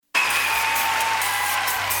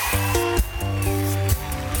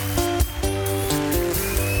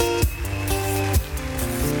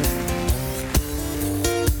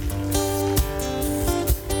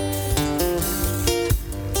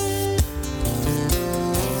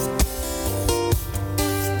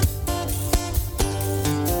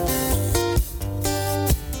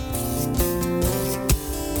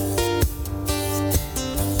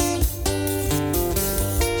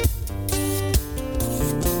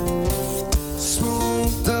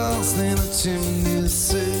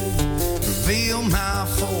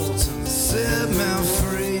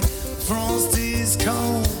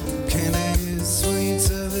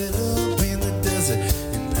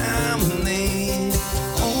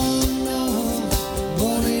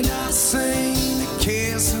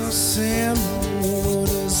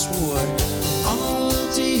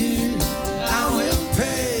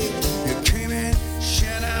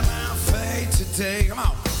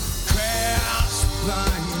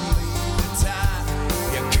blindly the tide.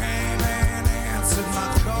 You came and answered my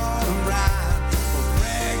call to ride. But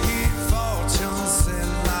bragging fortune said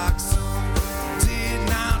like some did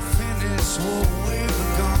not finish what we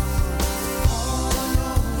begun. All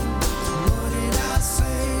alone, what did I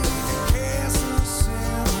say? The castle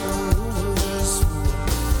said over this wood.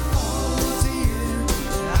 All the end,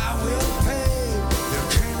 I will pay. You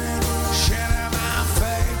came and shattered my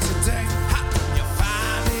faith today. Ha! You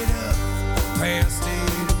fired it up, passed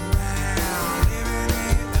it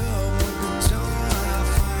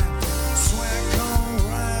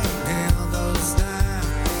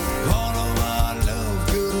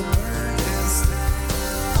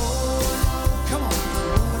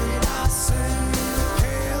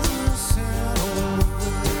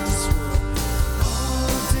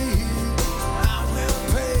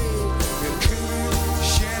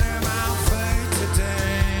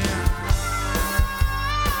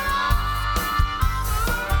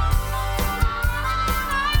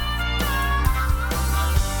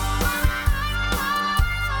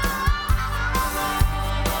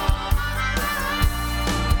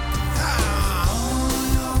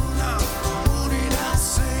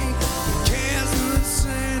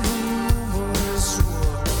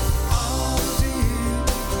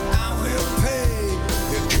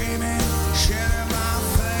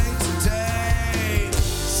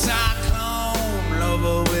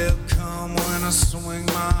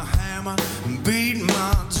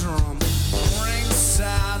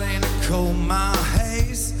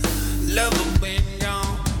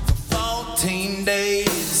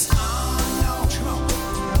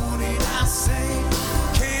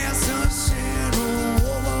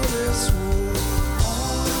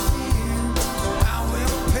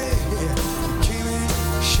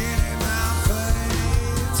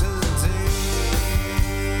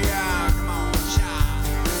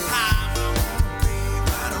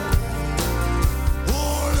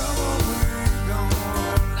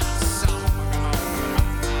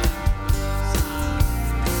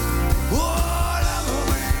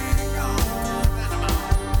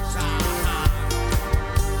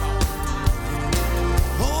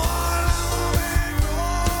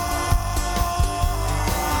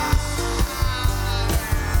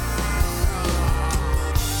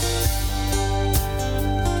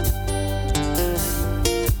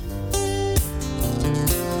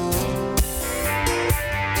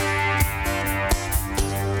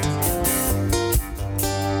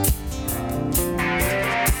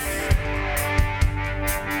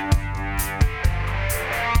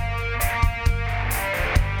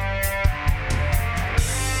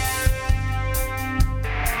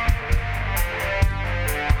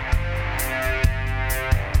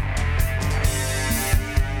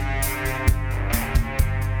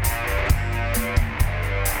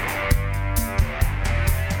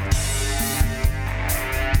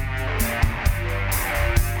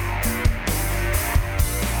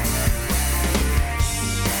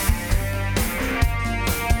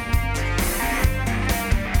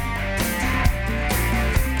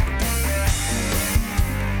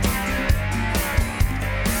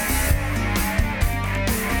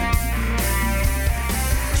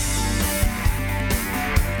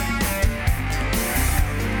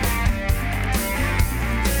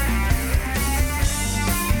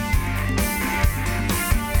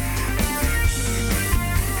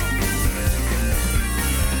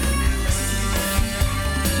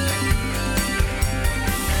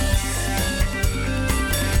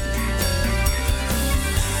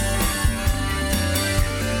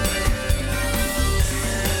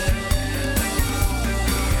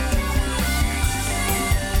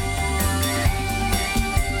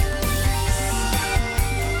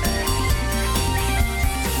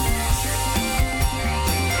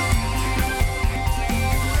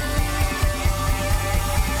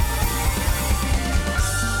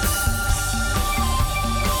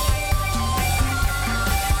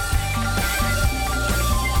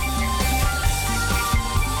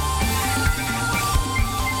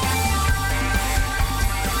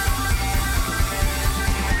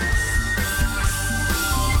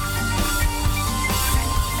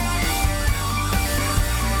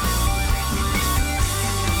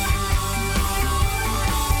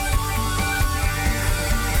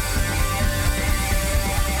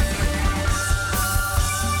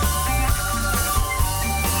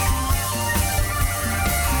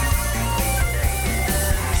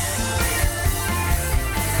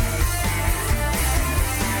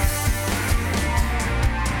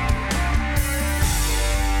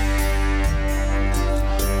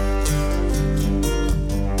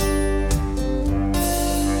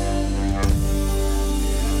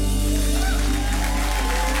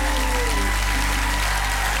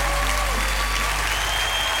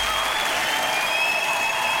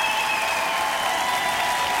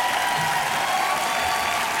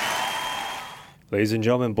Ladies and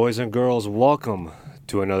gentlemen, boys and girls, welcome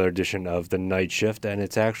to another edition of The Night Shift. And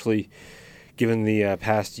it's actually, given the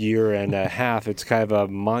past year and a half, it's kind of a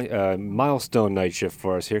milestone night shift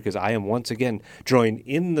for us here because I am once again joined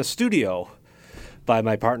in the studio by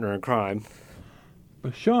my partner in crime.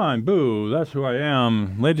 Sean, boo, that's who I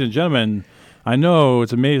am. Ladies and gentlemen, I know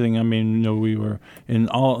it's amazing. I mean, we were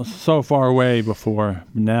so far away before.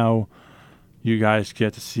 Now you guys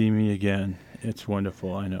get to see me again. It's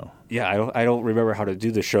wonderful, I know. Yeah, I don't remember how to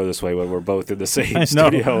do the show this way when we're both in the same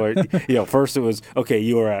studio. First it was, okay,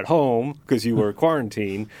 you were at home because you were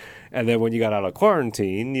quarantined. And then when you got out of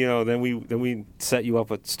quarantine, then we set you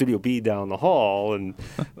up at Studio B down the hall. And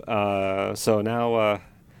so now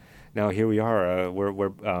here we are.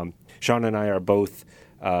 We're Sean and I are both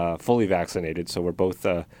fully vaccinated, so we're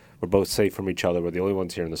both safe from each other. We're the only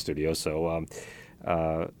ones here in the studio. So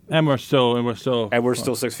and we're still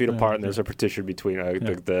 6 feet apart, and there's a partition between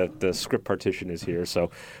the script partition is here.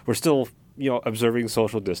 So we're still observing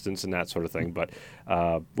social distance and that sort of thing. But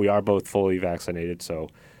we are both fully vaccinated, so.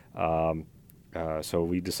 So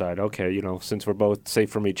we decide, okay, since we're both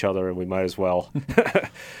safe from each other, and we might as well.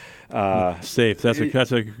 Safe.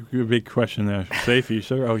 That's a big question there. Safe, you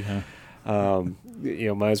sure? Oh yeah.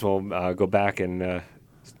 Might as well go back and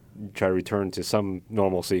try to return to some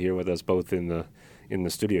normalcy here with us both in the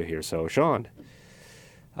studio here. So Sean,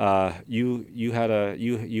 you had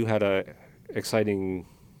a exciting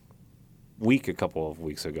week a couple of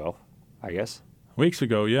weeks ago, I guess. Weeks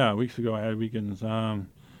ago I had weekends.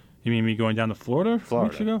 You mean me going down to Florida?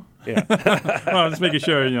 Weeks ago? Yeah. Well, just making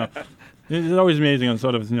sure, It's always amazing on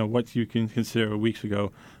sort of, what you can consider weeks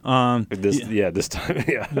ago. This time,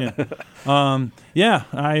 yeah.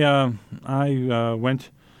 I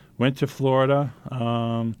went to Florida,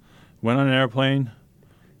 went on an airplane,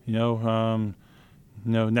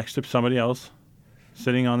 next to somebody else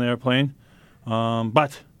sitting on the airplane.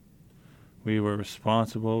 But we were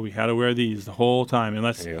responsible. We had to wear these the whole time,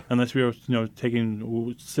 unless we were,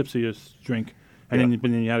 taking sips of this drink, and then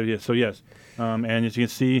you had to. So yes, and as you can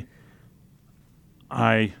see,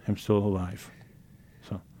 I am still alive.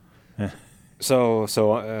 So,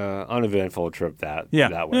 uneventful trip that way.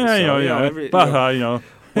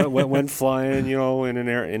 Went flying,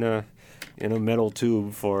 in a metal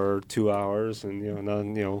tube for 2 hours, and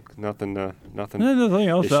nothing else.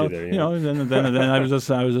 Issue there, and then I was just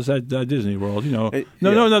at Disney World.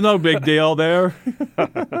 No big deal there.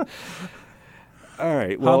 All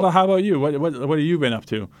right. Well, how about you? What have you been up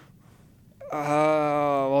to?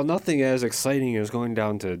 Well, nothing as exciting as going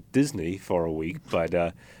down to Disney for a week,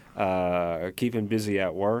 but keeping busy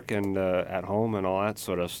at work and at home and all that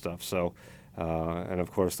sort of stuff. So, and of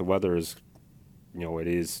course, the weather is, it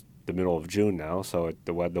is the middle of June now, so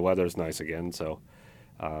the weather's nice again. So,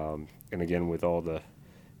 and again, with all the,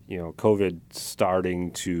 COVID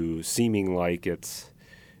starting to seeming like it's,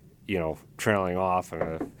 trailing off,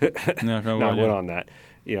 not went on that.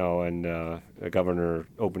 And the governor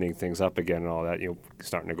opening things up again and all that,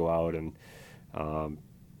 starting to go out and,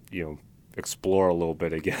 explore a little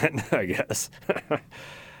bit again, I guess.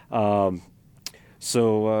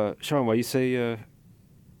 So, Sean, what do you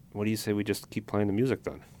say we just keep playing the music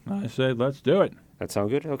then? I said, let's do it. That sound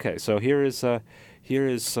good? Okay, so here is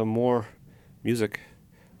some more music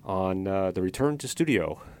on the return to the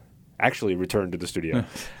studio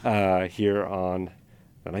here on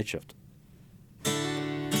The Night Shift.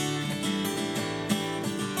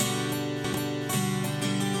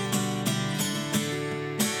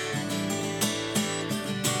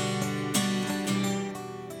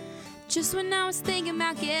 Just when I was thinking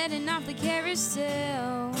about getting off the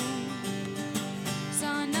carousel,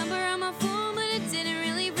 saw a number on my phone, but it didn't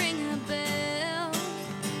really ring a bell.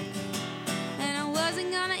 And I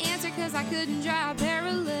wasn't gonna answer cause I couldn't draw a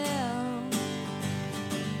parallel,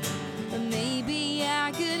 but maybe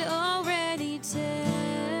I could already tell.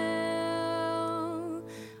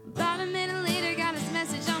 About a minute later, got this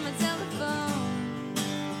message on my telephone,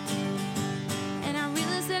 and I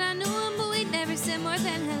realized that I knew him, but we'd never said more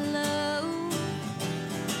than hello.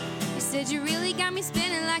 He said, you really got me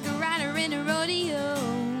spinning like a rider in a rodeo,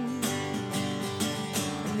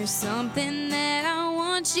 and there's something that I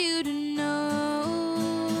want you to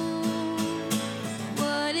know.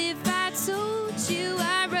 What if I told you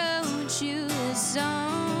I wrote you a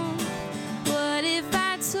song? What if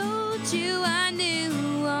I told you I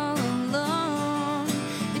knew all along?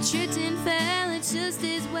 The truth didn't fail, it just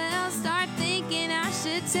as well. Start thinking I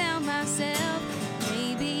should tell myself,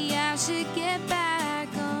 maybe I should get back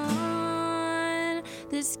on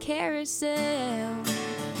this carousel.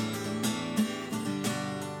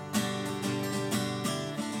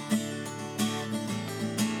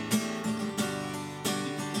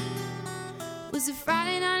 Was a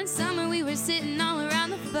Friday night in summer, we were sitting all around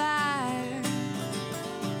the fire.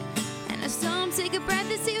 And I saw him take a breath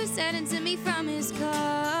as he was saying to me from his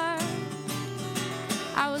car.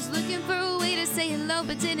 I was looking for a way to say hello,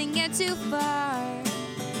 but didn't get too far.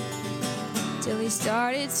 Till he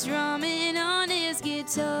started strumming on his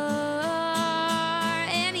guitar.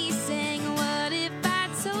 And he sang, what if I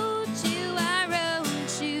told you I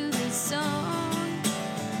wrote you this song?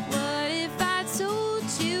 What if I told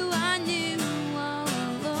you I knew all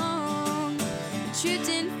along? The truth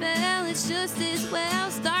didn't fail, it's just as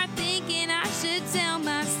well. Start thinking I should tell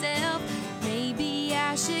myself, maybe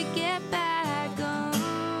I should get back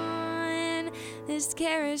on this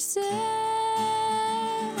carousel.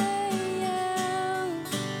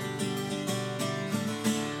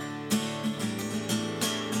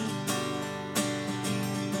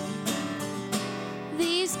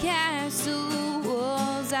 These castle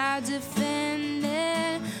walls I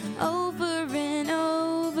defended over and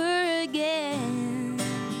over again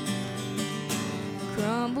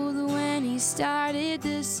crumbled when he started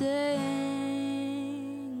to sing.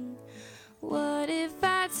 What if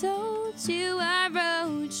I told you I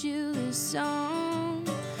wrote you this song?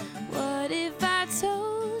 What if I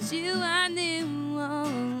told you I knew all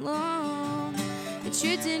along? The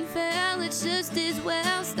truth didn't fail, it's just as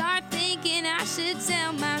well. Start thinking I should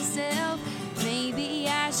tell myself, maybe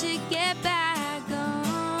I should get back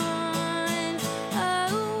on.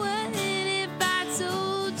 Oh, what if I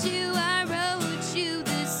told you I wrote you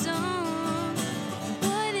this song?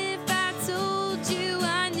 What if I told you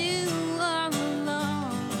I knew all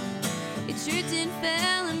along? The truth didn't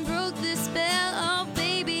fail and broke the spell. Oh,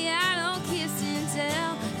 baby, I don't kiss and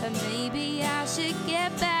tell, but maybe I should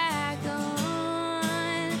get back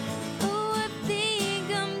on. Oh, I think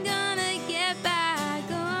I'm gonna get back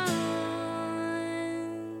on.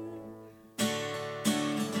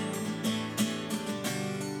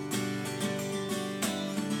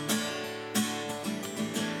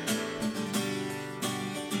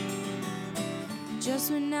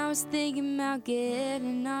 Just when I was thinking about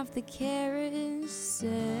getting off the carousel.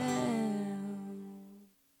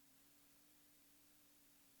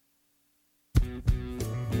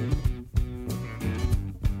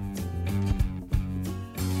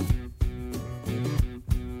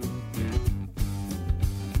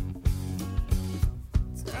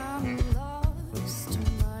 Time lost,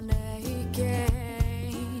 money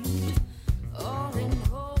gained, all in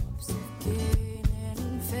hopes of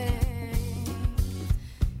gaining fame.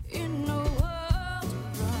 In a world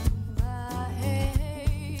run by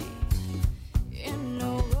hate, in a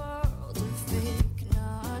world of fake,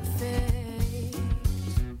 not fake.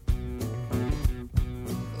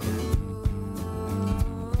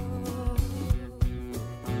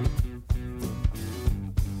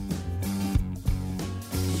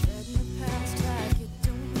 Treading the past like it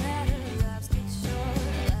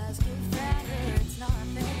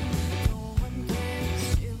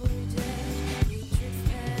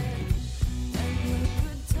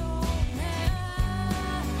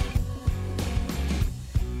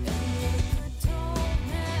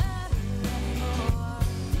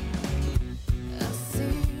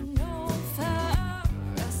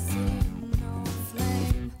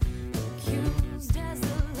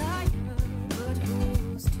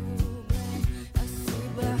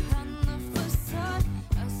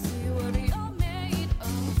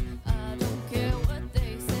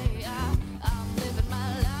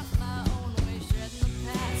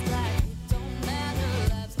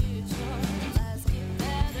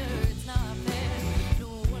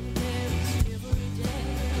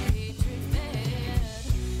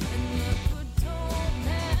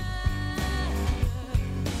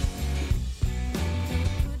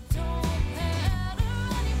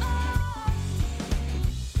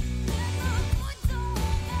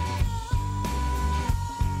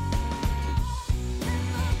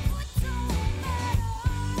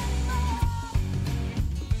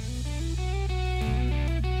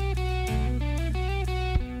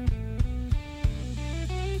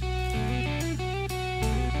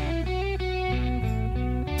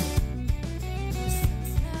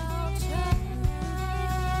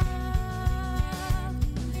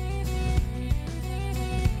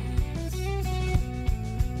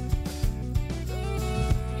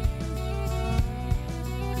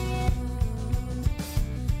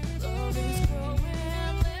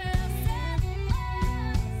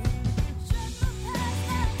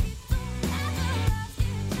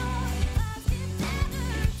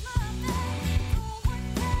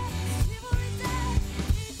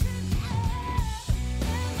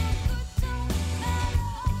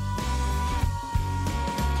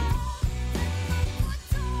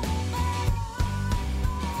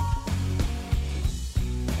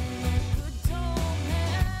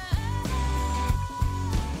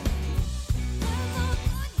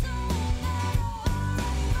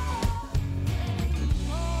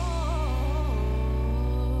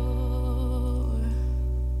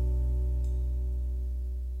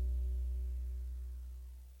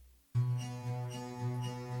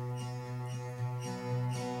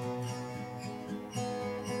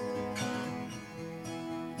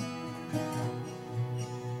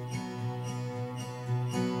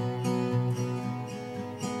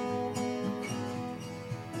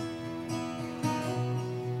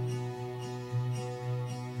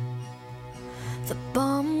The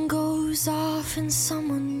bomb goes off and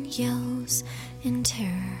someone yells in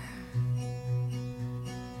terror.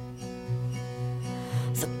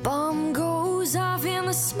 The bomb goes off and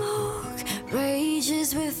the smoke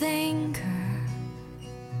rages with anger.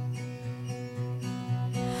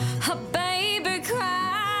 A baby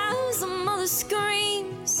cries, a mother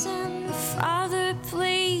screams, and the father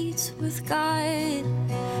pleads with God.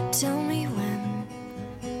 Tell me when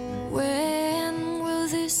will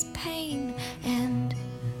this pain end?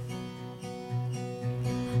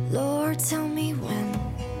 Lord, tell me when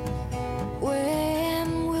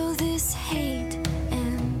will this hate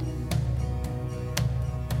end?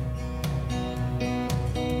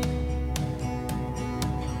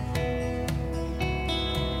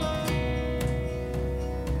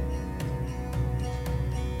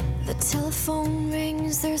 The telephone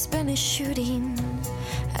rings, there's been a shooting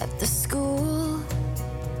at the school.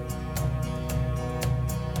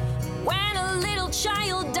 When a little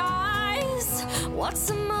child dies, what's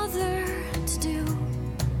a mother to do?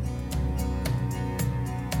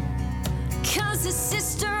 'Cause a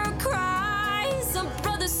sister cries, a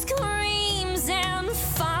brother screams, and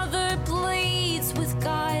father pleads with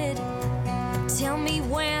God. Tell me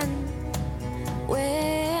when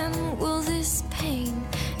will this pain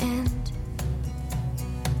end?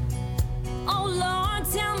 Oh Lord,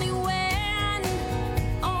 tell me when,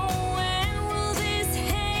 oh when will this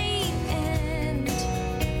hate end?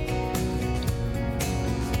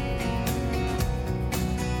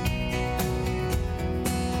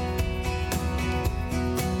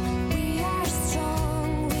 We are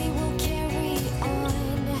strong, we will carry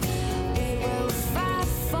on. We will fight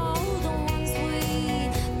for the ones we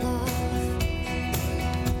love.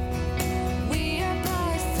 We are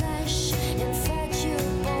but flesh and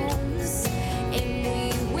fragile bones, and we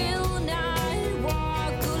will not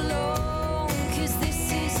walk alone, 'cause this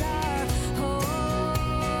is our home.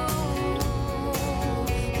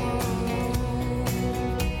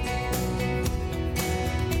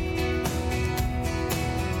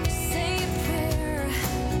 Say a prayer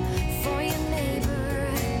for your neighbor.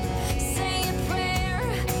 Say a prayer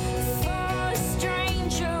for a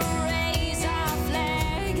stranger. Raise our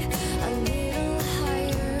flag a little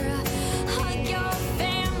higher. Hug your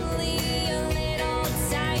family a little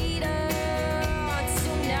tighter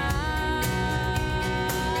tonight.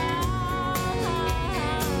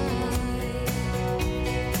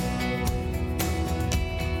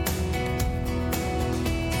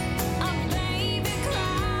 A baby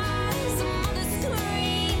cries, a mother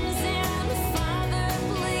screams, and the father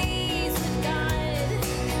pleads with God.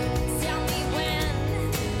 Tell me when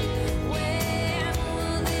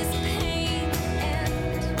will this pain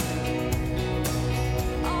end?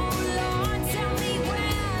 Oh Lord, tell me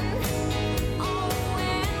when, oh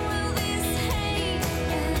when will this hate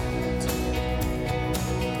end?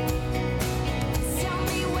 Tell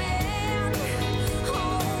me when,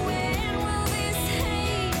 oh when will this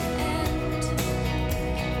hate end?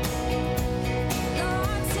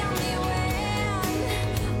 Lord, tell me when,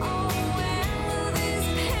 oh when will this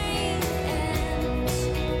pain end?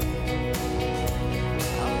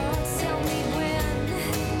 Oh, tell me when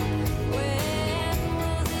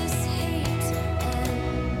will this hate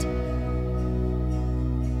end?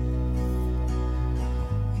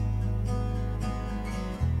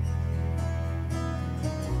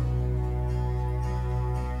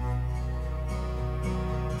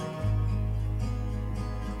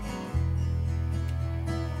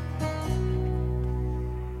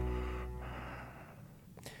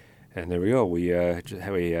 And there we go. We had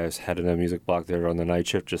a music block there on the night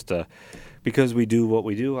shift just because we do what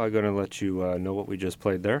we do. I'm going to let you know what we just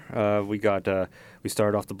played there. We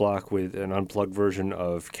started off the block with an unplugged version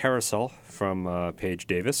of Carousel from Paige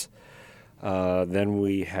Davis. Then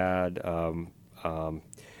we had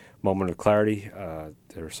Moment of Clarity,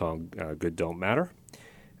 their song Good Don't Matter,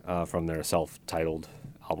 from their self-titled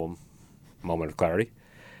album Moment of Clarity.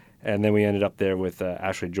 And then we ended up there with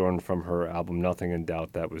Ashley Jordan from her album Nothing in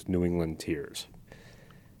Doubt. That was New England Tears.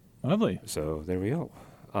 Lovely. So there we go.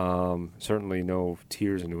 Certainly no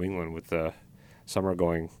tears in New England with summer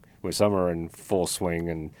in full swing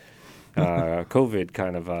and COVID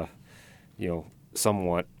kind of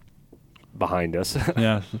somewhat behind us.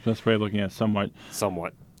 Yeah, that's the best way of looking at it, somewhat.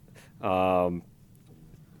 Somewhat. Yeah,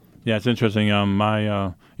 it's interesting.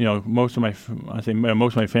 Most of my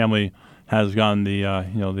family has gotten the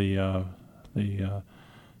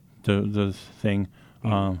thing.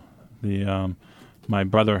 My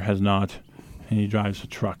brother has not, and he drives a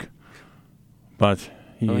truck. But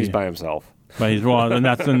he's by himself. But and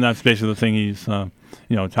that's basically the thing he's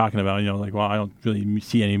talking about. I don't really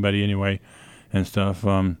see anybody anyway, and stuff.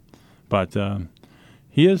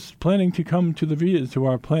 he is planning to come to to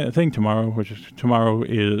our thing tomorrow, which is tomorrow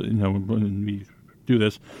is when we do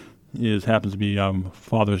this happens to be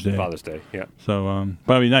Father's Day. Father's Day, yeah. So,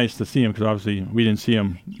 but it'd be nice to see him because obviously we didn't see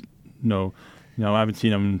him. I haven't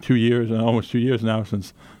seen him in 2 years, almost 2 years now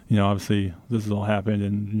since obviously this has all happened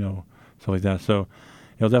and stuff like that. So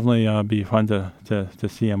it'll definitely be fun to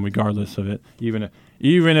see him regardless of it. Even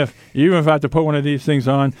if I have to put one of these things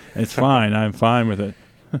on, it's fine. I'm fine with it.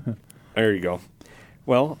 There you go.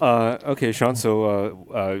 Well, okay, Sean.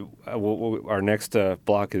 So our next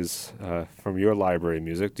block is from your library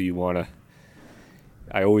music. Do you want to?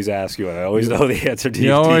 I always ask you, and I always know the answer.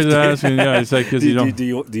 You always ask, yeah. It's like because you don't. Do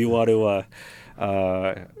you want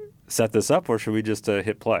to set this up, or should we just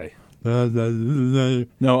hit play? No.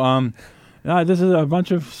 This is a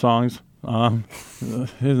bunch of songs.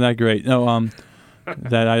 Isn't that great? No.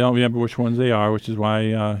 That I don't remember which ones they are, which is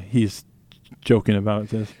why he's joking about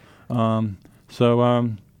this. So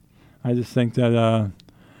I just think that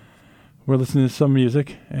we're listening to some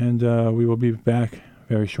music, and we will be back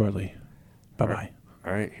very shortly. Bye-bye.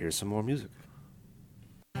 All right, here's some more music.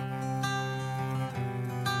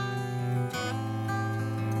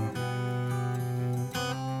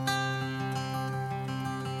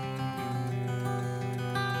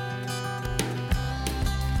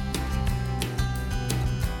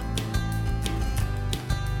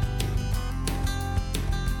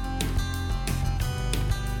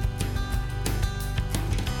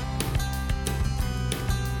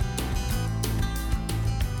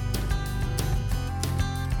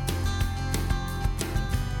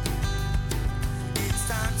 It's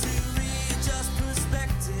time to readjust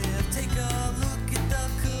perspective. Take a look at the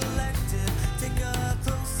collective. Take a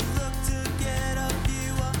closer look to get a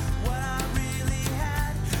view of what I really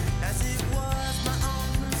had. As it was, my own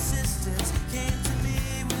persistence came to me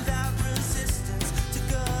without resistance.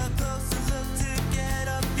 Took a closer look to get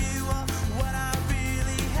a view of what I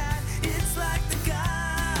really had. It's like the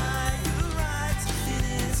guy who rides in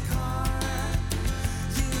his car.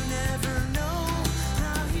 You never know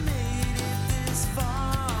how he made it this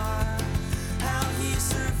far. How he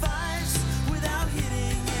survives without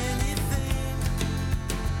hitting anything.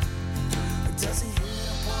 Or does he hit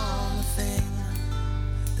upon the thing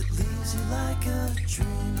that leaves you like a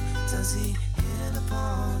dream? Does he hit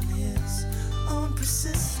upon his own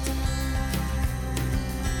persistence?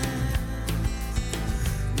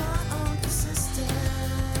 My own persistence.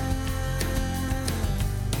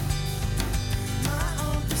 My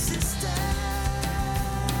own persistence.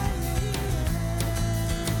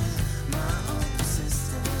 My own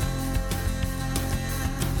persistence.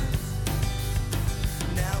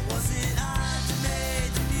 Now was it I that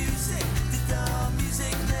made the music? Did the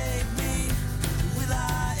music make me? Will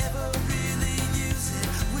I ever really use it?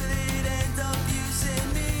 Will it end up using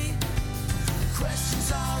me?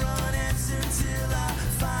 Questions are unanswered till I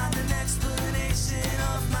find an explanation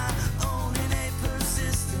of my own innate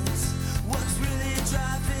persistence. What's really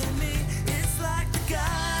driving me? It's like the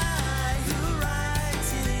guy who rides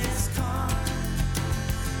in his car.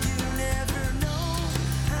 You never know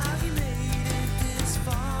how he made it this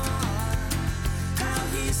far. How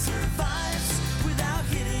he survives without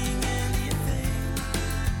hitting anything.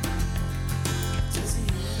 Does he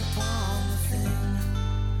hit upon the thing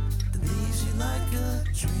that leaves you like a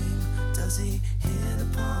dream? Does he hit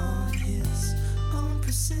upon his own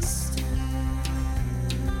persistence?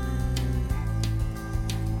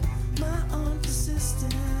 My own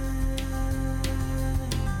persistence.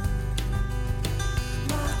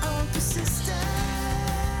 My own persistence.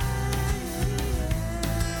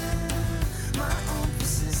 My own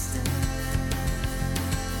persistence.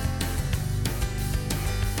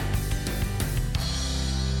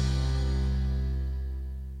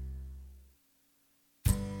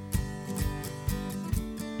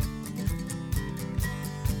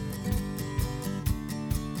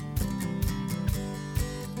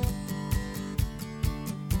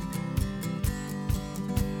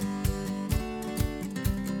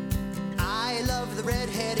 I love the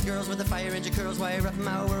red-headed girls with the fire engine curls, wire up in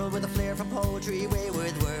my world with a flair for poetry,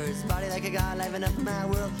 wayward words, body like a god, living up in my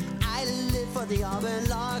world. I live for the auburn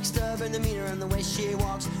locks, stubborn demeanor and the way she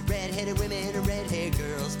walks. Red-headed women and red-haired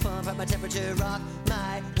girls pump up my temperature, rock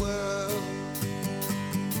my world.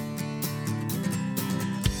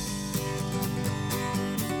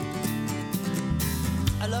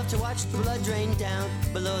 I love to watch the blood drain down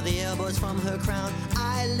below the elbows from her crown.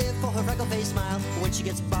 I live for her freckle-faced smile. When she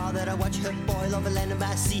gets bothered, I watch her boil over land and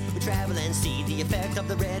by sea. We travel and see the effect of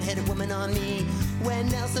the red-headed woman on me. When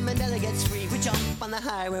Nelson Mandela gets free, we jump on the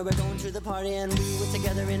highway. We're going to the party and we were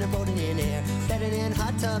together in a boat and in air. Bedding in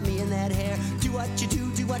hot tub, me and that hair. Do what you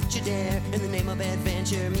do do what you dare in the name of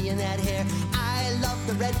adventure, me and that hair. I love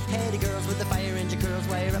the red-headed girls with the fire engine curls,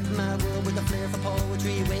 wire up my world with a flair for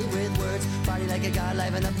poetry, way with words, body like a god,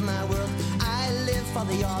 liven up my world. I live for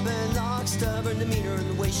the auburn lock, stubborn demeanor and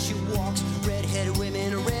the way she walks, red-headed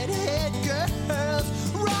women, red-headed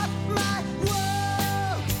girls, rock my world.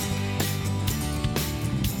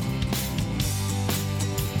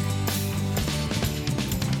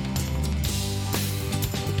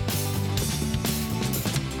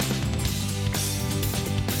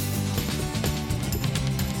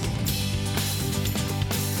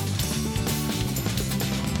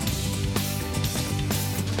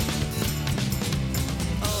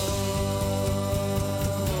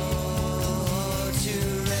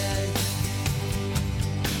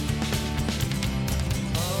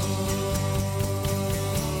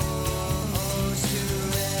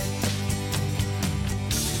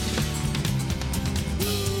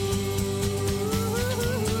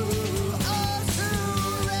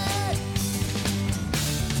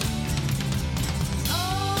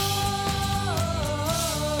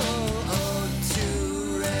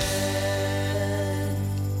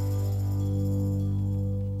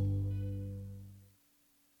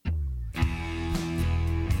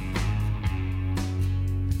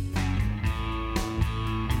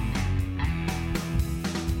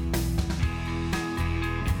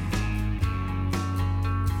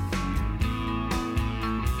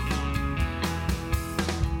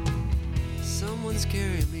 Someone's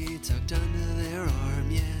carrying me tucked under their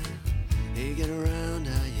arm, yeah. Hey, get around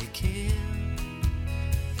how you can.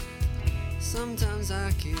 Sometimes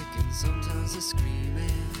I kick and sometimes I scream,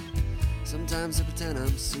 and sometimes I pretend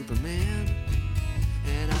I'm Superman.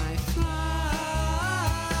 And I fly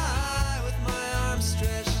with my arms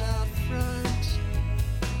stretched out front.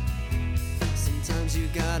 Sometimes you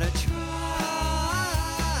gotta try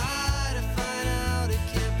to find out it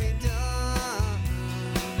can't be done.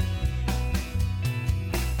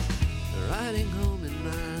 Riding home in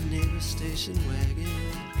my neighbor's station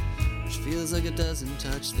wagon, which feels like it doesn't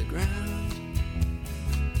touch the ground.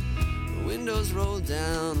 The windows roll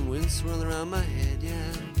down, wind swirling around my head,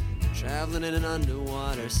 yeah. Traveling in an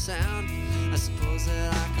underwater sound. I suppose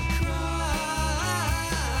that I could cry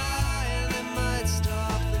and it might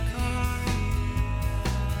stop the car,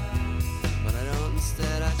 but I don't.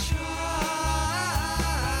 Instead I try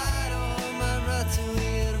to hold my breath till we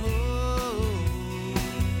get home.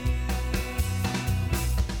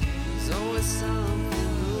 There's always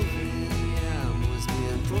something moving, yeah. I'm always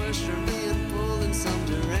being pushed or being pulled in some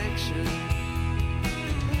direction.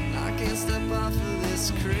 I can't step off of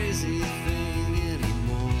this crazy thing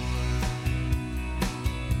anymore.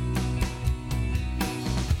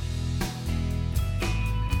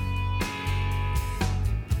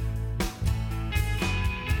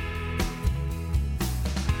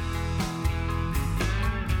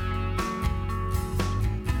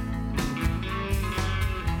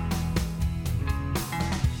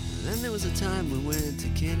 Then there was a time we went to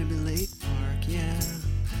Canterbury Lake Park, yeah.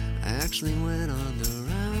 I actually went on the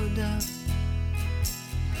roundup.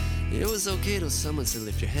 It was okay till someone said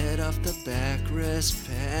lift your head off the backrest,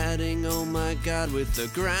 padding, oh my god, with the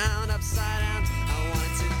ground upside down. I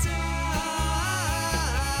wanted to die,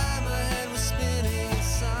 my head was spinning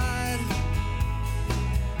inside.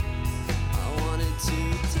 I wanted to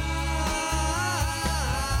die,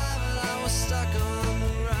 but I was stuck on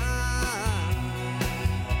the ride.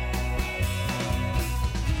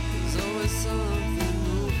 There's always something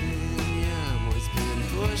moving, yeah. I'm always being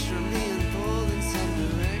pushed from being pulled in some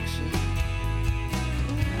direction.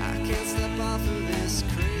 I can't step off of this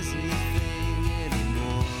crazy thing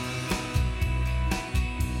anymore.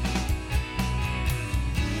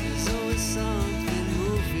 There's always something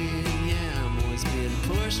moving, yeah. I'm always being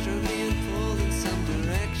pushed or being pulled in some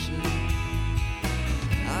direction.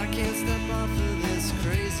 I can't step off of this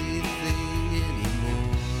crazy thing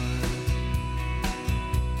anymore.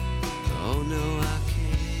 Oh no, I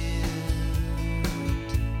can't.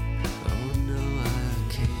 Oh no, I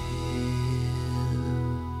can't.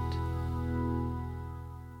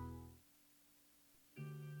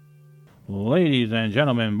 Ladies and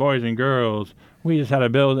gentlemen, boys and girls, we just had to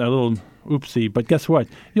build a little oopsie, but guess what?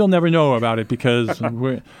 You'll never know about it because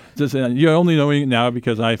you're only knowing it now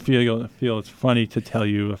because I feel it's funny to tell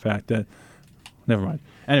you the fact that. Never mind.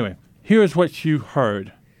 Anyway, here's what you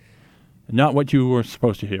heard, not what you were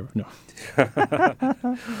supposed to hear. No.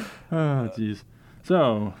 Oh, jeez.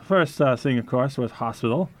 So, first thing, of course, was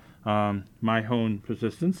Hospital, My Own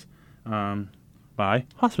Persistence, by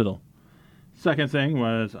Hospital. Second thing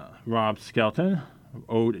was Rob Skelton,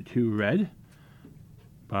 Ode to Red,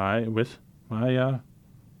 by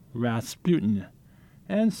Rasputin.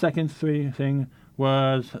 And second thing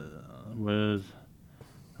was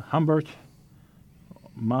Humbert,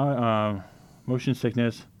 Motion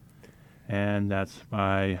Sickness, and that's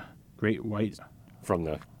by Great White. From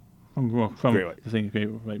the From Great White. the thing, Great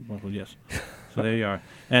White Buffalo, yes. So there you are.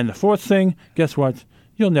 And the fourth thing, guess what?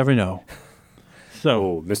 You'll never know.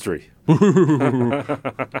 So, Oh, mystery.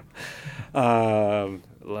 Live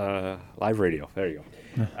radio. There you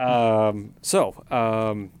go.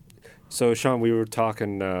 So Sean, we were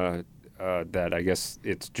talking that I guess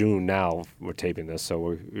it's June now. We're taping this,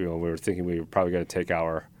 so we were thinking we were probably going to take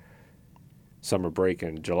our summer break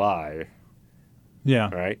in July,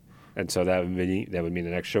 yeah. right? And so that would mean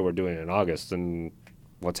the next show we're doing in August. And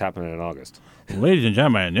what's happening in August? Ladies and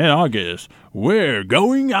gentlemen, in August, we're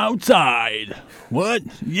going outside. What?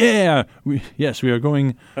 Yeah. We are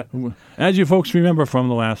going. As you folks remember from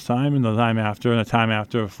the last time and the time after and the time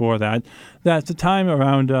after before that, that's the time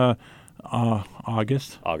around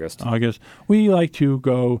August. We like to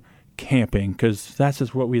go camping because that's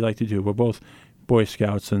just what we like to do. We're both Boy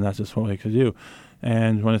Scouts, and that's just what we like to do.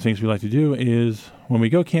 And one of the things we like to do is, when we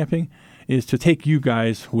go camping, is to take you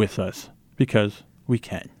guys with us because we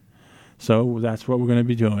can. So that's what we're going to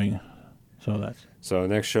be doing. So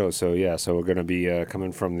next show. So we're going to be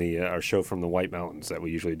coming from our show from the White Mountains that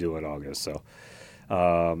we usually do in August. So,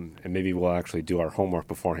 and maybe we'll actually do our homework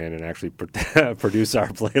beforehand and actually produce our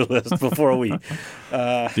playlist before we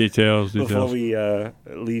details before we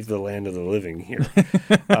leave the land of the living here.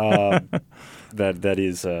 That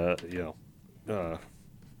is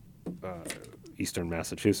Eastern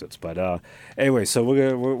Massachusetts. But anyway, so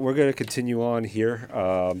we're gonna continue on here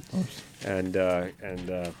and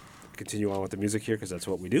continue on with the music here because that's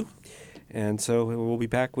what we do. And so we'll be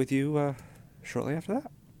back with you shortly after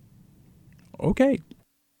that. Okay.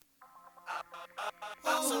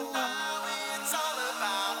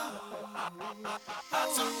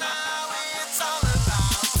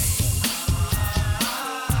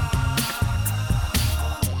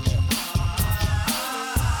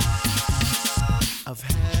 I've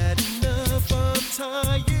had enough, I'm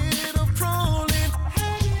tired of crawling,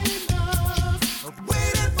 had enough of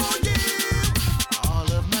waiting for you. All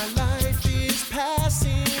of my life is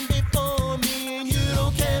passing before me and you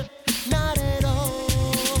don't care, not at all.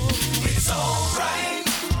 It's alright,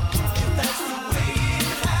 if that's the way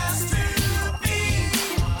it has to be.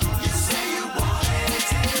 You say you wanted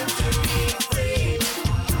to be free.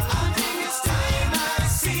 I think it's time I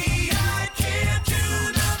see I can't do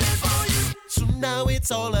nothing for you. So now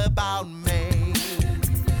it's all about me.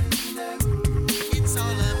 It's all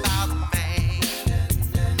about me.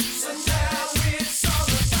 So now it's all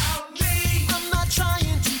about me. I'm not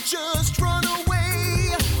trying to just run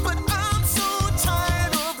away, but I'm so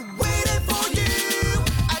tired of waiting for you.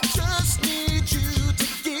 I just need you to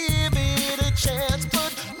give it a chance,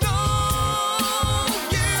 but no,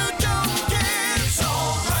 you don't care. It's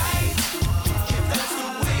alright, if that's the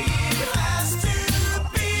way it has to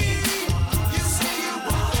be. You say you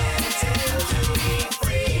wanted to be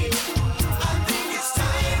free. I think it's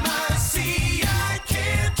time I see I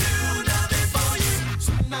can't do nothing for you.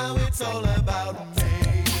 So now it's all about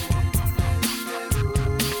me.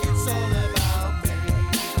 It's all about me.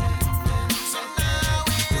 So now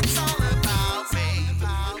it's all about me.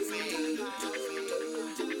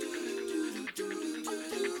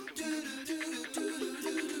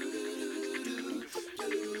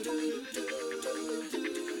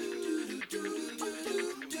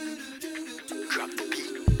 Drop the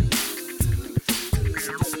beat.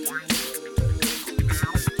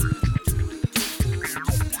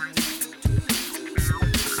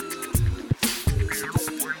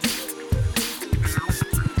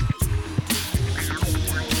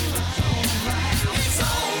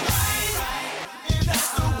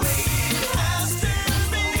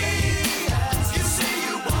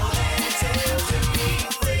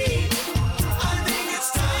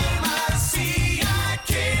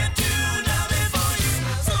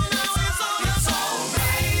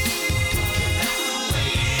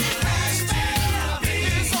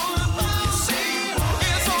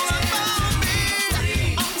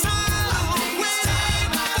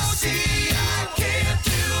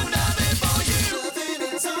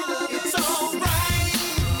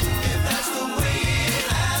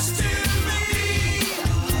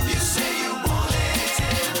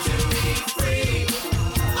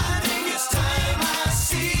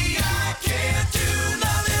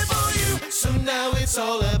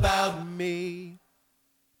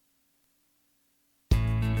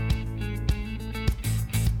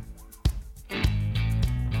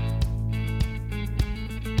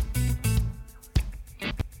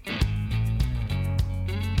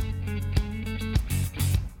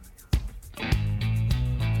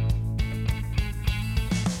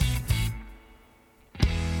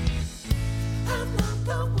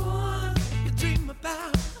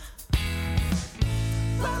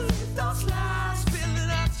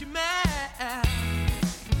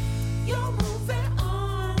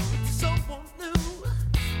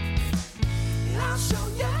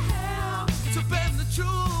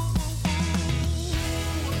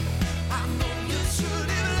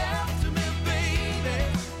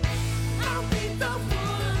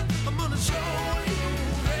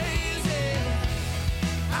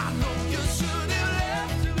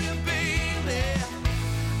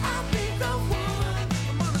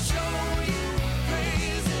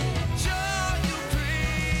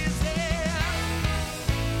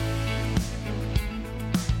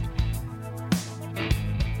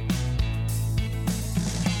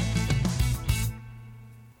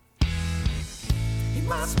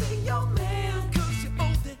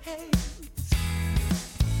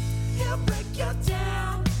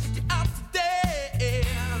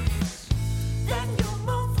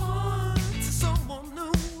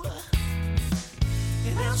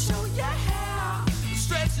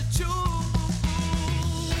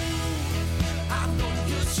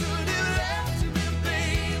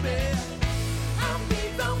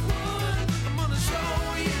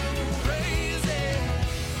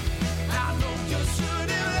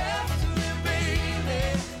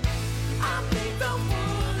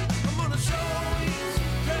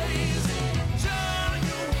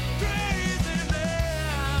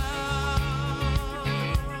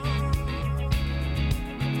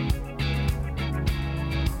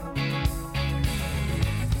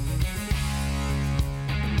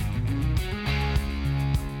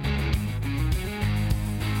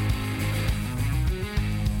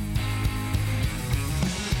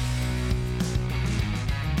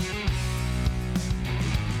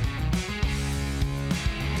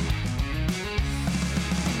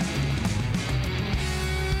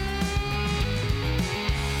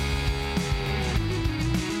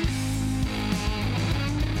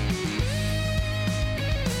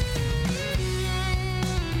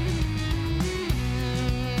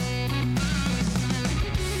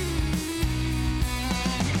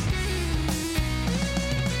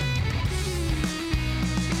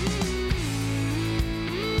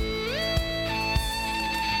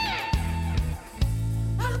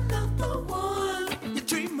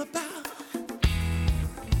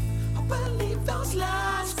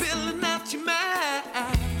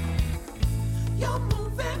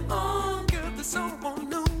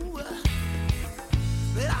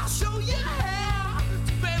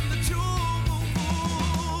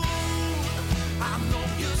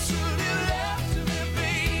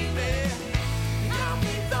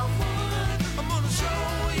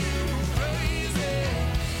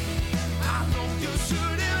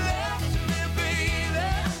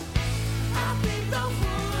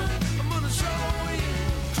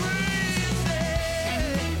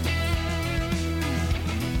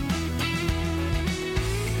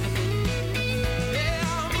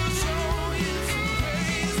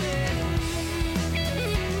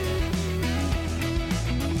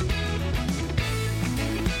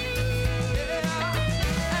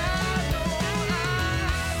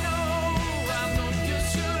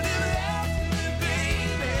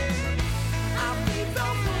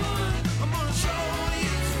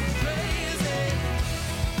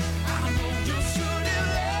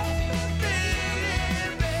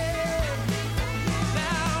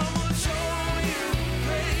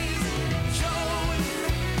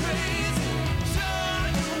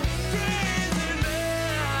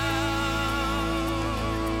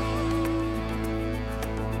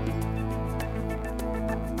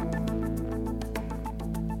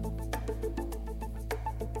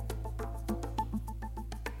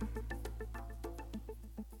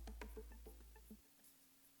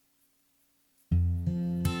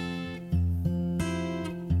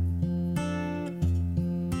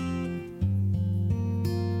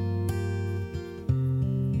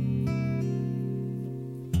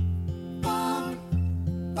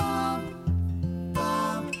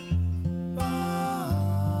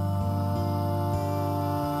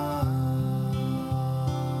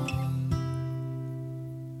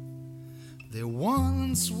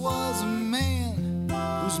 once was a man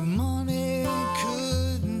whose money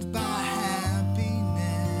couldn't buy happiness.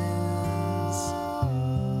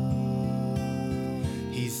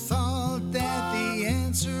 He thought that the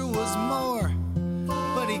answer was more,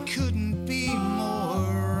 but he couldn't be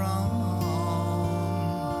more wrong.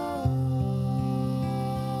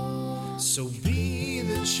 So be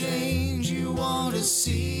the change you want to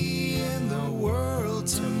see in the world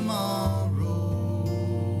tomorrow.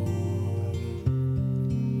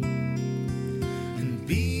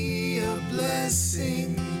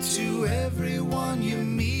 Blessing to everyone you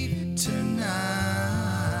meet tonight.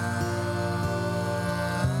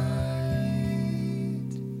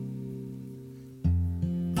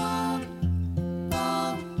 Bob,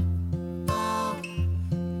 Bob, Bob,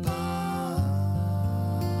 Bob.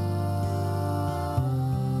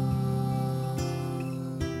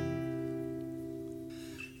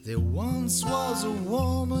 There once was a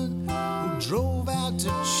woman who drove out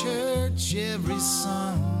to church every Sunday.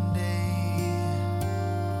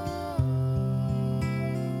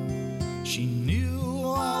 She knew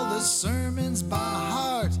all the sermons by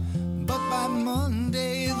heart, but by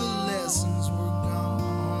Monday the lessons were gone.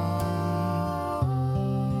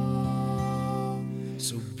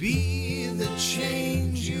 So be the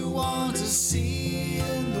change you want to see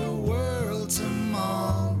in the world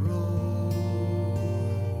tomorrow.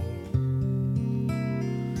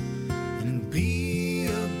 And be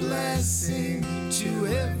a blessing to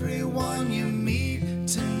everyone you meet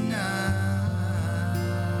tonight.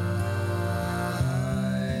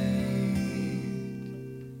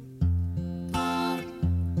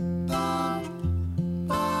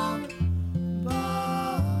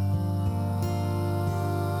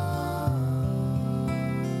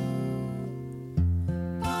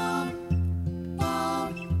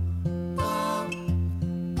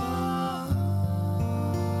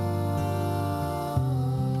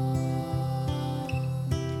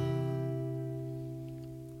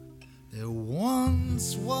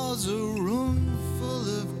 Was a room full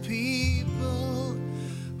of people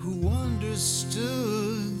who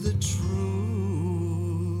understood the truth.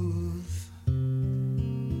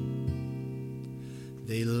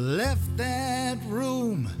 They left that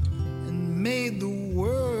room and made the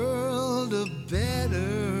world a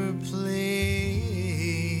better place.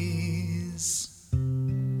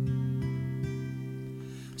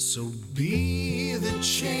 So be the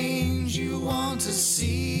change you want to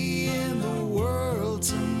see in the world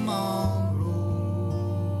tomorrow.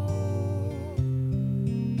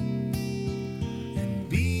 And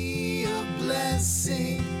be a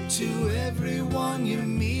blessing to everyone you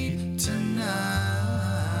meet tonight.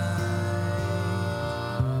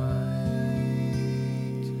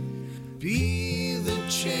 Be the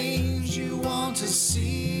change you want to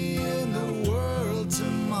see in the world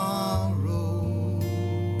tomorrow.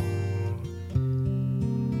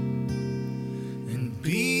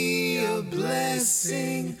 Be a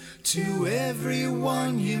blessing to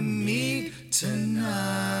everyone you meet tonight.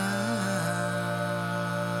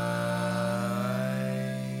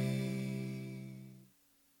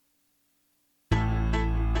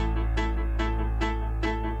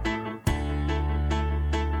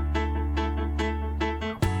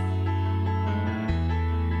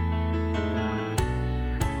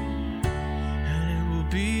 And it will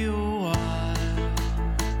be a while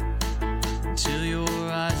till your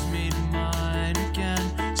eyes meet mine again,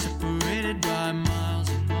 separated by miles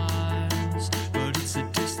and miles. But it's the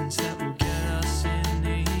distance that will get us in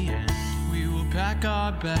the end. We will pack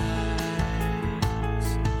our bags,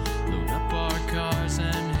 load up our cars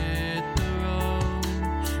and hit the road.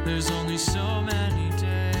 There's only so many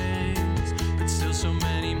days, but still so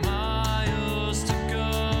many miles to go.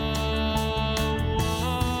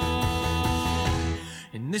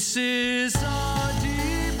 And this is our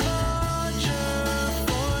departure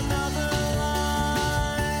for another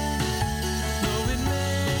line. Though it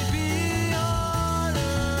may be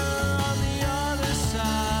harder on the other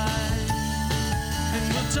side. And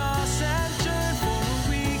we'll toss and turn for a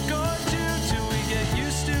week or two till we get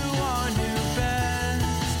used to our new beds.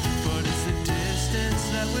 But it's the distance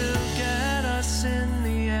that will get us in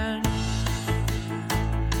the end.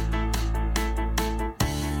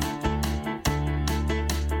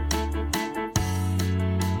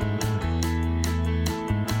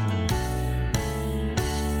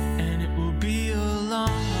 And it will be a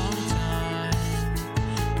long, long time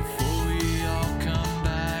before we all come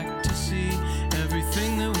back to see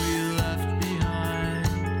everything that we left behind.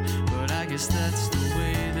 But I guess that's the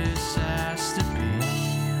way this has to be,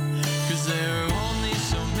 'cause there are only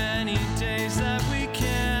so many days that we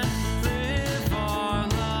can live our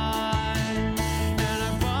lives, and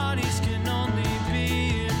our bodies can only be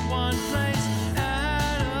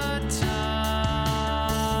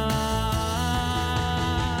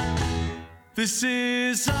This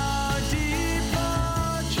is our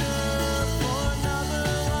departure for another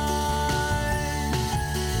line.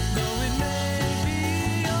 Though it may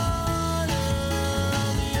be harder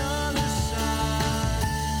on the other side.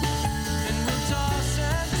 And we'll toss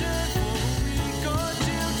and turn for a week or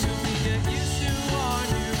two till we get used to our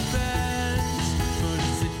new beds. But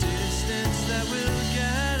it's the distance that will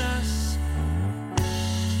get us.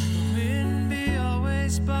 The wind be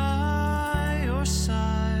always by your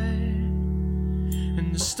side.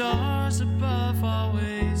 And the stars above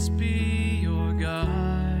always be your guide.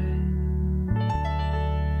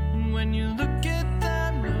 And when you look at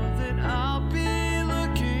them, know that I'll be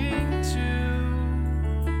looking too.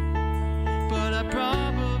 But I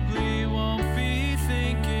probably won't be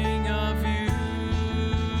thinking of you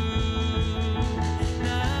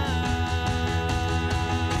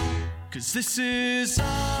now. 'Cause this is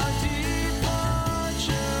our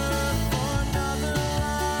departure for another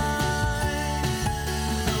line.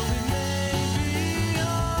 Though it may be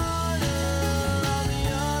harder on the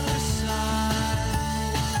other side.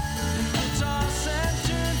 And we'll toss and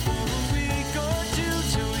turn for a week or two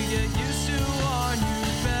till we get used to our new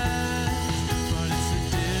beds. But it's the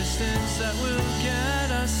distance that will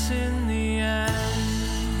get us in the end.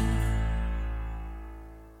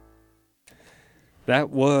 That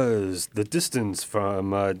was The Distance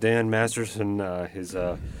from Dan Masterson, his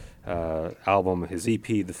album, his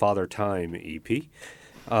EP, the Father Time EP.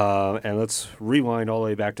 And let's rewind all the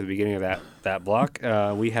way back to the beginning of that block.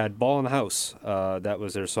 We had Ball in the House. That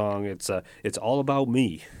was their song. It's All About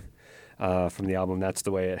Me from the album That's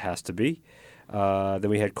the Way It Has to Be. Then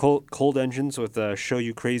we had Cold Engines with Show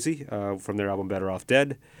You Crazy from their album Better Off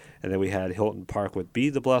Dead. And then we had Hilton Park with Be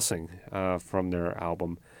the Blessing from their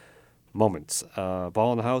album Moments.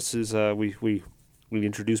 Ball in the House is we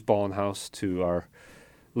introduced Ball in the House to our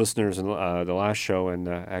listeners in the last show, and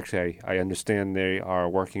actually I understand they are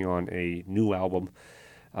working on a new album.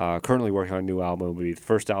 Currently working on a new album. It will be the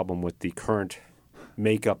first album with the current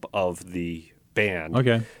makeup of the band.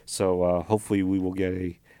 Okay. So hopefully we will get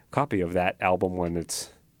a copy of that album when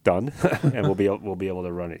it's done, and we'll be able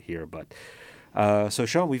to run it here. But so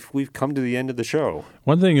Sean, we've come to the end of the show.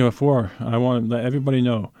 One thing before, I want to let everybody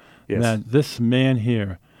know that this man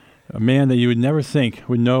here, a man that you would never think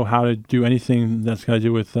would know how to do anything that's got to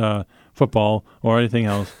do with football or anything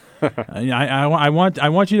else. I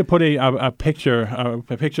want you to put a picture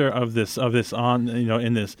of this on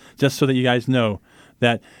in this, just so that you guys know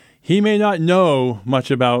that he may not know much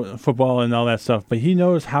about football and all that stuff, but he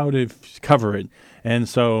knows how to cover it. And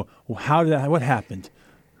so, what happened?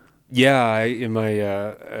 Yeah, in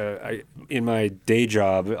my day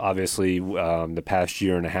job, obviously, the past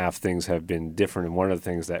year and a half, things have been different. And one of the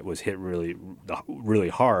things that was hit really, really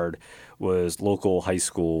hard was local high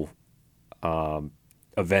school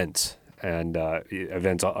events and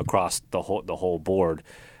events across the whole board.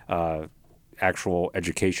 Actual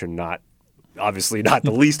education, obviously not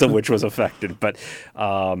the least of which was affected, but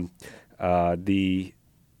the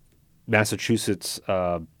Massachusetts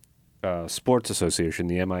Sports Association,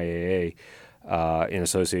 the MIAA,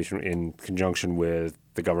 in conjunction with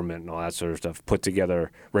the government and all that sort of stuff, put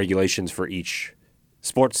together regulations for each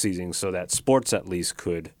sports season so that sports at least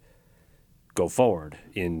could go forward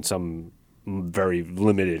in some very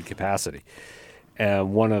limited capacity.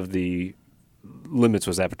 And one of the limits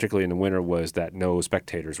was that, particularly in the winter, was that no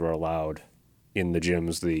spectators were allowed in the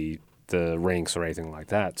gyms, the rinks, or anything like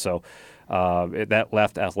that. So that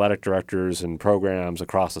left athletic directors and programs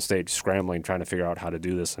across the state scrambling, trying to figure out how to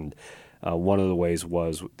do this. And one of the ways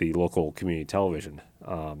was the local community television.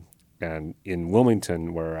 And in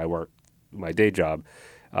Wilmington, where I work my day job,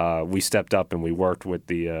 we stepped up and we worked with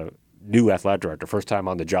the new athletic director, first time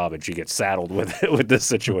on the job, and she gets saddled with this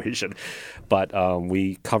situation. But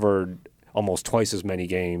we covered almost twice as many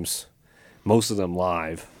games, most of them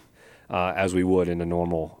live, as we would in the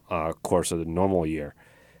normal course of the normal year.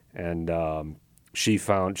 And she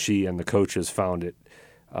and the coaches found it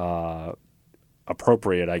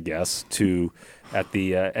appropriate, I guess, to, at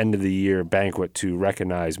the end of the year banquet, to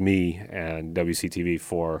recognize me and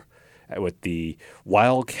WCTV with the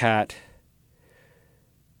Wildcat,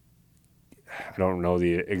 I don't know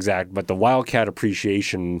the exact, but the Wildcat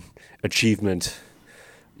Appreciation Achievement,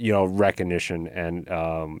 recognition. And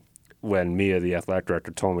when Mia, the athletic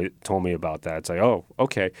director, told me about that, it's like, oh,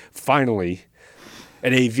 okay, finally,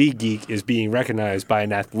 an AV geek is being recognized by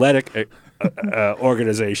an athletic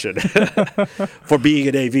organization for being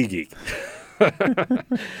an AV geek.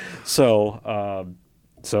 So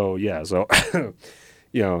yeah.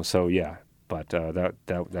 But that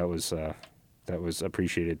was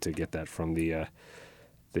appreciated to get that from the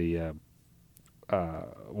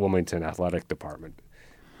Wilmington Athletic Department.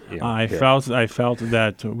 You know, I here. felt that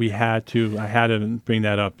I had to bring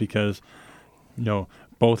that up because,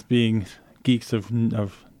 both being geeks of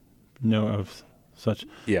such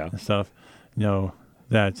Yeah. stuff,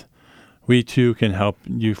 that we too can help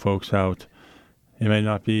you folks out. It may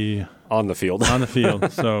not be On the field. on the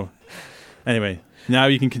field. So anyway, now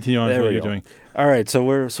you can continue on with There what we you're go. doing. All right, so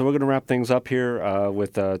we're going to wrap things up here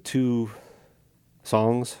with 2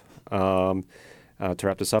 songs to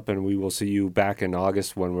wrap this up, and we will see you back in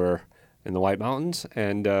August when we're in the White Mountains,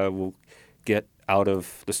 and we'll get out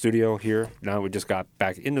of the studio here. Now we just got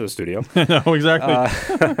back into the studio, No, exactly.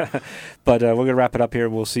 but we're going to wrap it up here.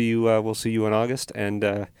 We'll see you. We'll see you in August,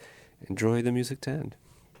 and enjoy the music to end.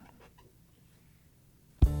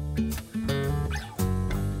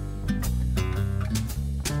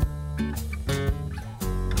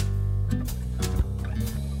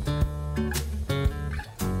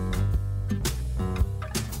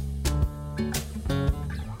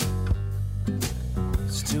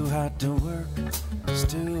 It's too hot to work, it's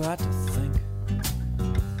too hot to think.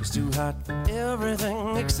 It's too hot for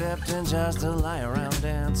everything except just to lie around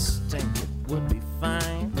and stink. It would be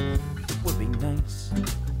fine, it would be nice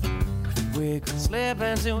if we could slip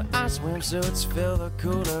into our swimsuits, fill the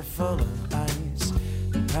cooler full of ice,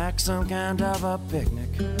 and pack some kind of a picnic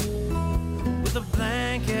with a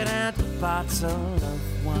blanket and a bottle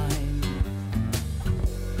of wine.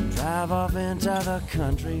 Drive off into the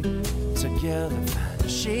country together, find a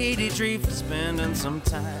shady tree for spending some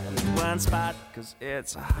time in one spot, 'cause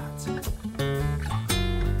it's hot.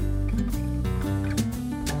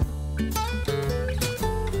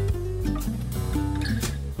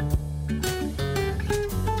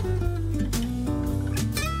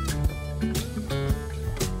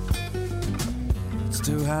 It's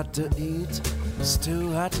too hot to eat, it's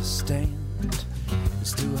too hot to stand.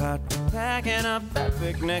 It's too hot for packing up that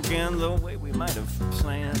picnic in the way we might have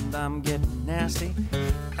planned. I'm getting nasty,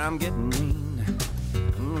 I'm getting mean.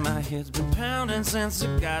 My head's been pounding since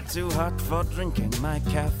it got too hot for drinking my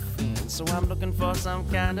caffeine. So I'm looking for some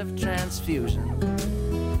kind of transfusion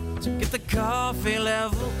to get the coffee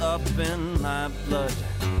level up in my blood.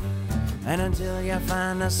 And until you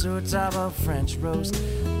find the suits of a French roast,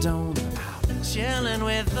 don't I'll be chilling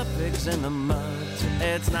with the pigs in the mud.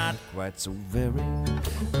 It's not quite so very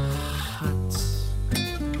hot.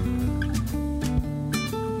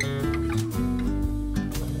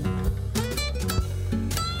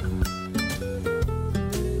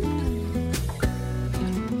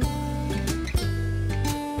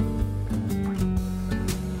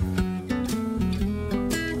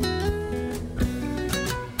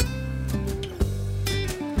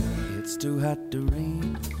 It's too hot to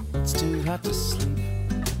read, it's too hot to sleep.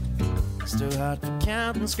 It's too hot for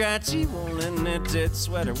counting scratchy wool and knitted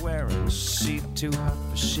sweater wearing sheet. Too hot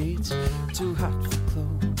for sheets, too hot for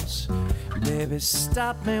clothes. Baby,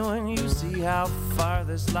 stop me when you see how far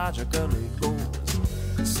this logically goes.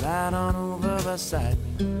 Slide on over beside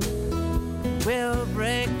me, we'll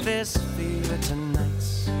break this fever tonight.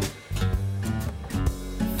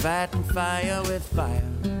 Fighting fire with fire.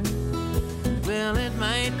 Well, it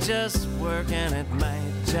might just work and it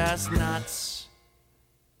might just not.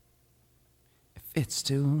 It's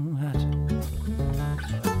too hot.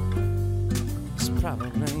 It's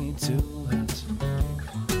probably too hot.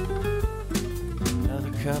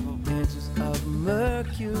 Another couple inches of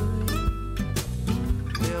mercury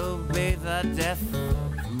will be the death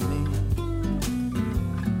of me.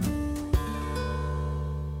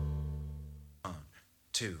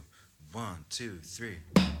 1, 2, 3.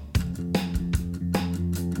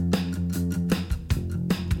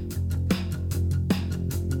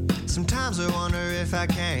 Sometimes I wonder if I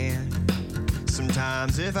can,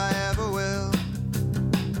 sometimes if I ever will.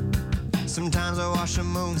 Sometimes I watch the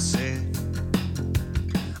moon set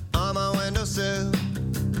on my windowsill.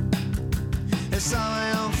 It's all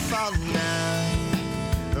my own fault now,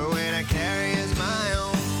 the weight I carry is my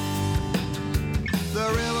own. The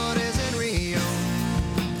railroad isn't real,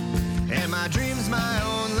 and my dream's my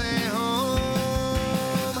only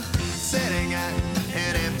home. Sitting at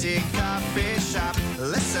an empty coffee shop,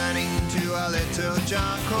 listening to a little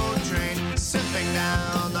John Coltrane, sipping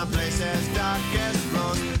down the place's darkest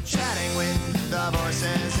roads, chatting with the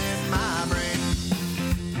voices in my brain.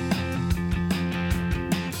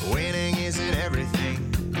 Winning isn't everything,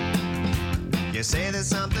 you say there's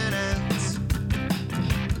something else.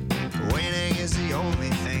 Winning is the only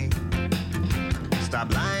thing,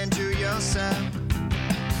 stop lying to yourself.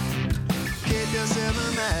 Keep your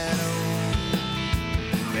silver medal,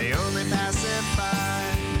 they only pass it by.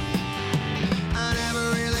 I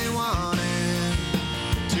never really wanted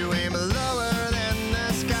to aim lower than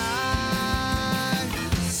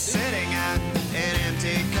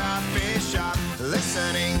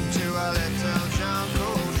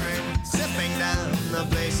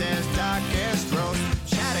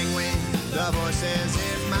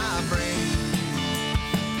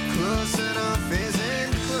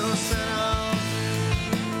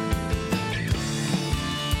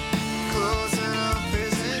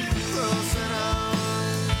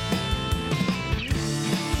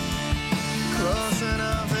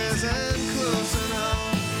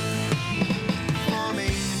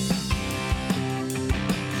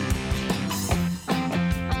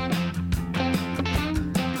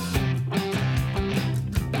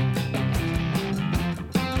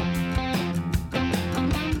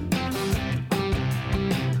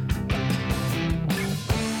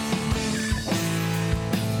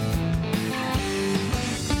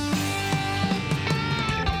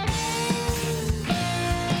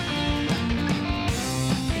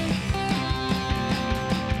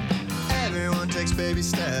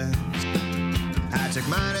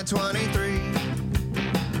mine at 23.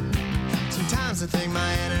 Sometimes I think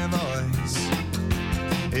my inner voice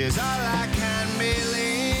is all I can believe.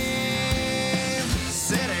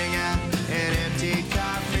 Sitting at an empty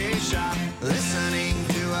coffee shop, listening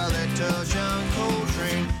to a little John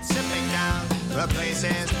Coltrane, sipping down the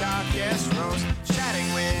place's darkest roast,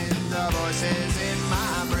 chatting with the voices in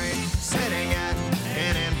my brain. Sitting at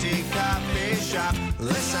an empty coffee shop,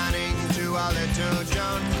 listening to a little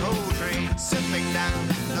John Coltrane, sipping down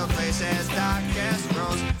the place's darkest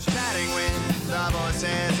roast, chatting with